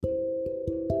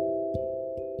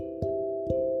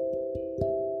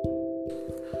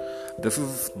This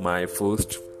is my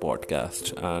first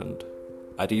podcast, and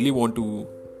I really want to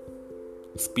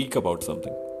speak about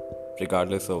something,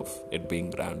 regardless of it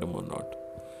being random or not.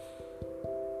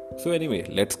 So, anyway,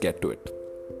 let's get to it.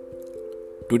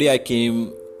 Today, I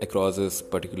came across this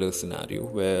particular scenario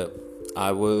where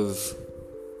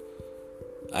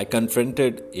I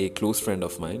confronted a close friend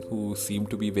of mine who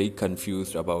seemed to be very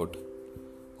confused about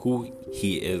who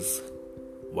he is,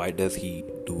 why does he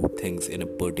do things in a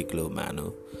particular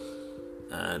manner,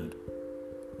 and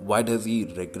why does he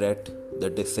regret the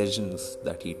decisions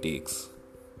that he takes.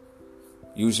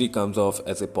 Usually comes off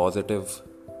as a positive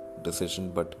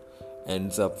decision but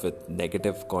ends up with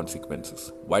negative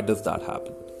consequences. Why does that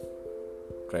happen?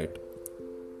 Right?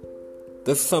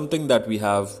 This is something that we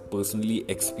have personally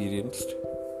experienced,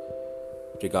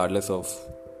 regardless of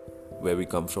where we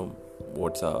come from,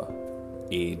 what's our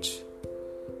age.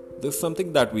 This is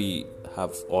something that we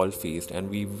have all faced and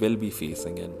we will be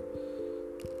facing, and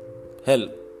hell,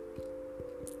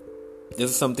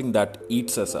 this is something that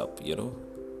eats us up,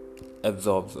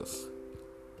 absorbs us.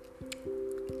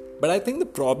 But I think the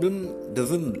problem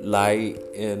doesn't lie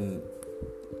in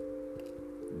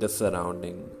the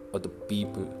surrounding or the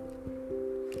people.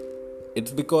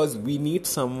 It's because we need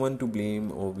someone to blame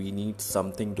or we need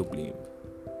something to blame.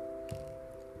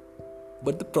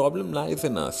 But the problem lies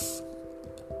in us.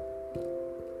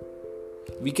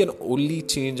 We can only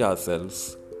change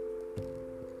ourselves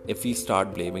if we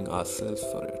start blaming ourselves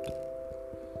for it.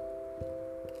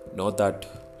 Not that,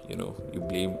 you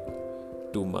blame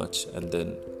too much and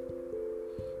then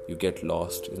you get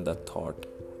lost in that thought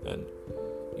and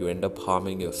you end up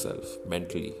harming yourself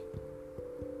mentally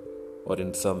or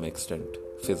in some extent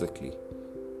physically.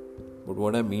 But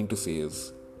what I mean to say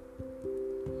is,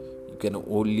 you can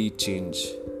only change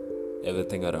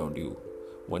everything around you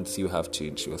once you have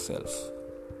changed yourself.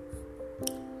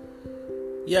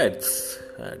 Yeah,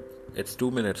 it's 2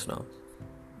 minutes now,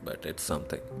 but it's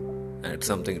something, and it's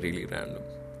something really random.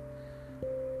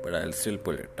 But I'll still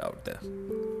put it out there.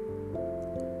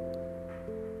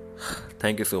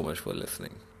 Thank you so much for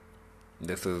listening.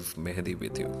 This is Mehdi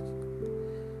with you.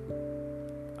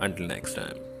 Until next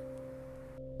time.